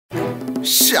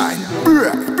Shine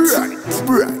bright, bright,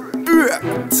 bright,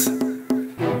 bright.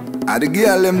 At the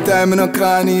girl them time, no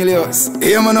Cornelius.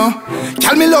 Hey, man, no.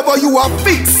 Tell me love how you a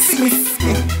fix me.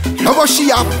 Love how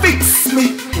she a fix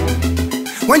me.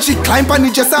 When she climb on the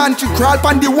dresser and she crawl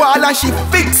on the wall and she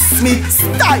fix me.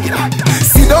 Style.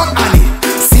 Sit down, Annie.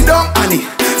 Sit down, Annie.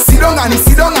 Sit down, Annie.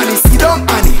 Sit down, Annie. Sit down,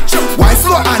 Annie. Wine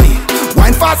slow, Annie.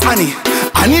 Wine fast, Annie.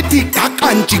 Annie tick tack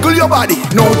and jiggle your body.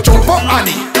 Now jump up,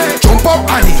 Annie. Jump up,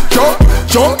 Annie. Jump,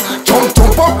 jump, jump,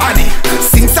 jump up, Annie.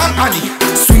 Sing song, Annie.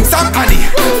 Swing song, Annie.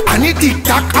 Annie tick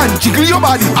tack and jiggle your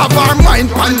body. Have her mind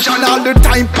panjan all the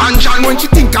time, panjan. When she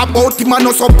think about him,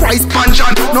 no surprise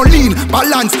panjan. No lean,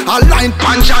 balance, align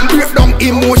panjan. Break down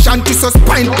emotion to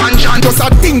spine panjan. Just a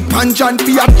think panjan,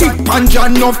 for a tick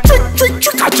panjan. No trick, trick,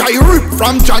 trick, a try rip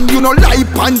from Jan. You no lie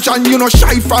panjan, you no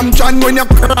shy from Jan. When you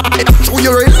cry, show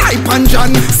you a lie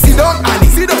panjan. Sit down, Annie.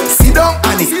 Sit down, sit down,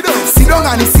 Annie. Sit down,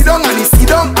 Annie. Sit down, Annie. Sit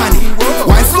down, Annie.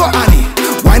 Wine slow, Annie.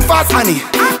 Wine fast, Annie.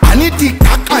 Annie tick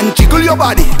tack and jiggle your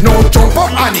body. Now jump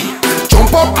up, Annie.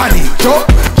 Jump up, Annie. Jump,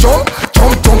 jump,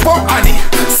 jump, jump up, Annie.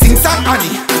 Sing song,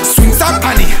 Annie. Swing song,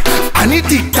 Annie. Annie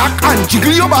tick tack and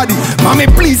jiggle your body. Mommy,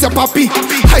 please, your papi.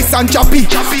 Ice and choppy.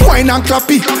 Wine and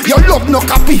clappy. Your love no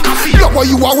copy. Love how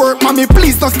you a work, mommy,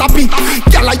 please don't stop it.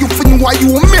 Girl, are you feeling why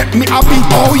you make me happy?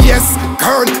 Oh yes,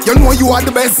 girl, you know you are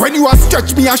the best. When you are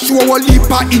stretch me and show a leap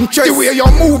of interest. The way you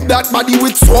move that body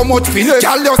with so much finesse.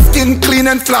 Girl, your skin clean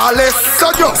and flawless.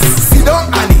 So just sit down,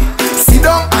 Annie. Sit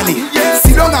down, Annie.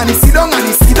 Sit down, Annie. Sit down,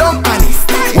 Annie. Sit down, Annie.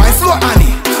 Wine slow,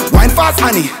 Annie. Wine fast,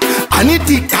 Annie. Annie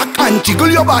tick tack and jiggle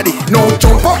your body. Now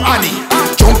jump up, Annie.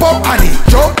 Jump up, Annie.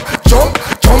 Jump, jump,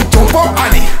 jump, jump up,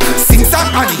 Annie. Sing song,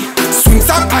 Annie. Swing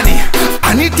song, Annie.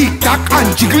 Annie tick tack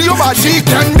and jiggle your body. She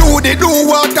can do the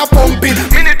water pumping.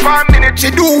 Minute by minute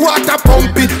she do water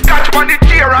pumping. Catch on the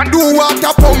chair and do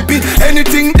water pumping.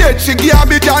 Anything dead she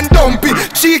garbage and dumping.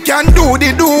 She can do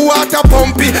the water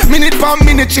pumping. Minute by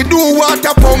minute she do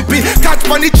water pumping. Catch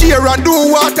on the chair and do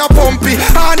water pumping.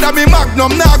 Under me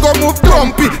magnum now go move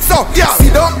grumpy. So yeah,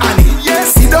 sit down, Annie.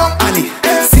 Yes, sit down, Annie.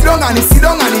 Sit down, Annie. Sit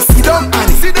down, Annie. Sit down,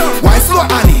 Annie. Sit down. Wine slow,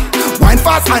 Annie. Wine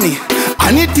fast, Annie.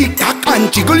 Annie tick tack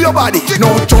and jiggle your body.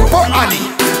 Now jump up, Annie.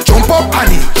 Jump up,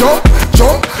 Annie. Jump,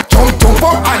 jump, jump, jump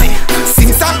up, Annie.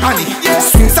 Sing song, Annie.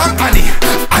 Swing song, Annie.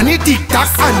 Annie tick tack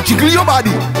and jiggle your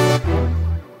body.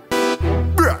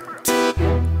 Bright,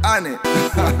 Annie.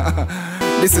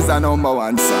 This is a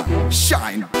 #1 song.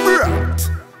 Shine bright.